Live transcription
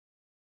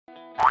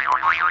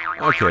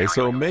Okay,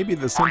 so maybe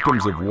the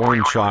symptoms of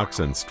worn shocks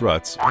and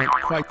struts aren't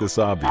quite this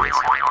obvious.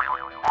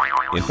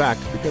 In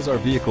fact, because our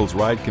vehicle's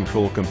ride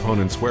control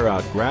components wear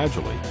out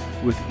gradually,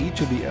 with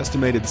each of the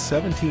estimated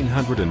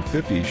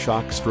 1,750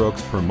 shock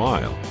strokes per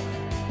mile,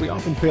 we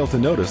often fail to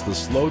notice the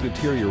slow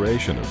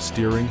deterioration of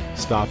steering,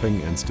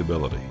 stopping, and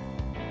stability.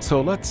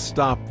 So let's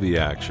stop the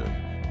action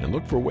and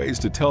look for ways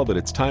to tell that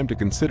it's time to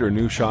consider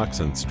new shocks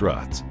and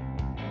struts.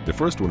 The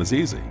first one is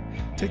easy.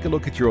 Take a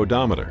look at your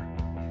odometer.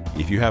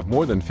 If you have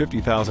more than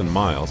 50,000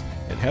 miles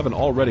and haven't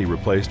already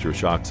replaced your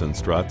shocks and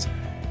struts,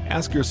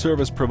 ask your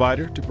service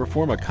provider to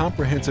perform a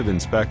comprehensive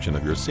inspection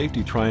of your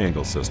safety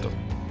triangle system.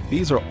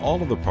 These are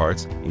all of the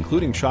parts,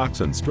 including shocks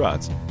and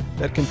struts,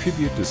 that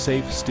contribute to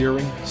safe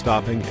steering,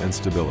 stopping, and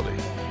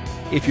stability.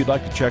 If you'd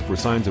like to check for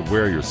signs of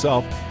wear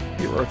yourself,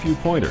 here are a few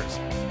pointers.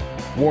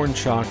 Worn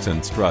shocks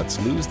and struts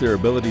lose their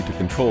ability to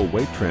control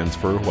weight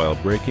transfer while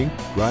braking,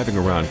 driving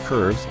around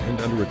curves,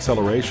 and under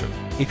acceleration.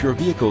 If your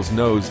vehicle's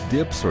nose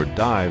dips or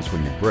dives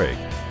when you brake,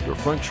 your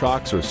front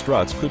shocks or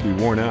struts could be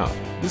worn out.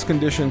 This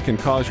condition can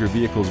cause your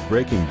vehicle's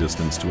braking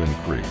distance to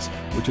increase,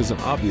 which is an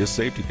obvious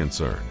safety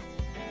concern.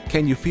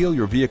 Can you feel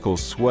your vehicle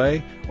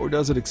sway, or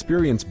does it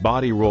experience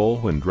body roll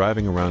when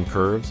driving around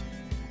curves?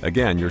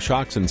 Again, your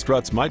shocks and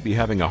struts might be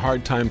having a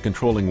hard time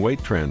controlling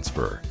weight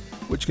transfer,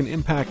 which can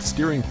impact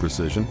steering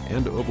precision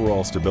and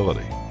overall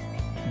stability.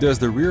 Does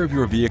the rear of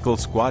your vehicle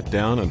squat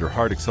down under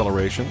hard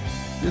acceleration?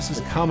 This is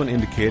a common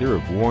indicator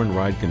of worn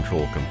ride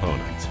control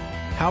components.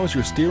 How is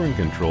your steering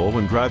control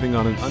when driving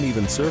on an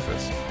uneven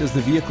surface? Does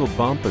the vehicle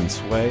bump and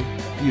sway?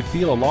 Do you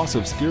feel a loss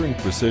of steering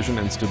precision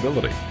and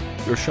stability?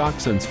 Your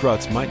shocks and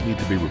struts might need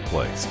to be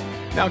replaced.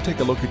 Now take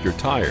a look at your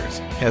tires.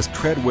 Has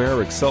tread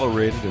wear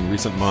accelerated in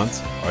recent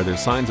months? Are there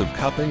signs of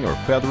cupping or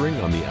feathering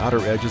on the outer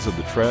edges of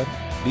the tread?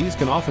 These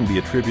can often be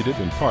attributed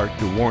in part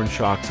to worn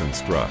shocks and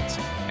struts.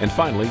 And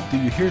finally, do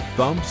you hear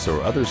thumps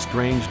or other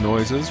strange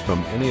noises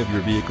from any of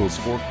your vehicle's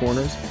four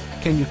corners?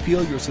 Can you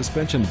feel your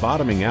suspension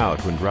bottoming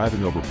out when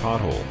driving over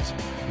potholes?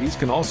 These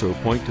can also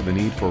point to the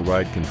need for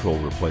ride control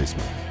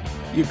replacement.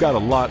 You've got a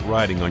lot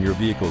riding on your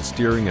vehicle's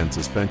steering and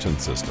suspension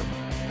system.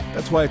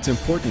 That's why it's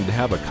important to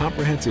have a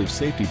comprehensive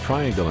safety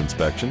triangle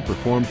inspection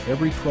performed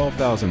every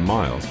 12,000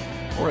 miles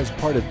or as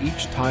part of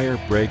each tire,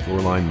 brake, or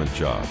alignment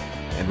job.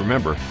 And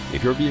remember,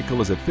 if your vehicle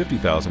is at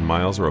 50,000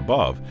 miles or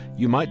above,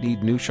 you might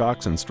need new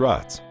shocks and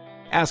struts.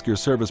 Ask your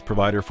service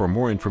provider for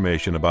more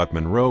information about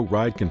Monroe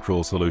ride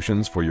control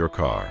solutions for your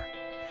car,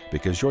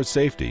 because your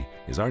safety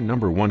is our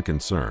 #1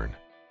 concern.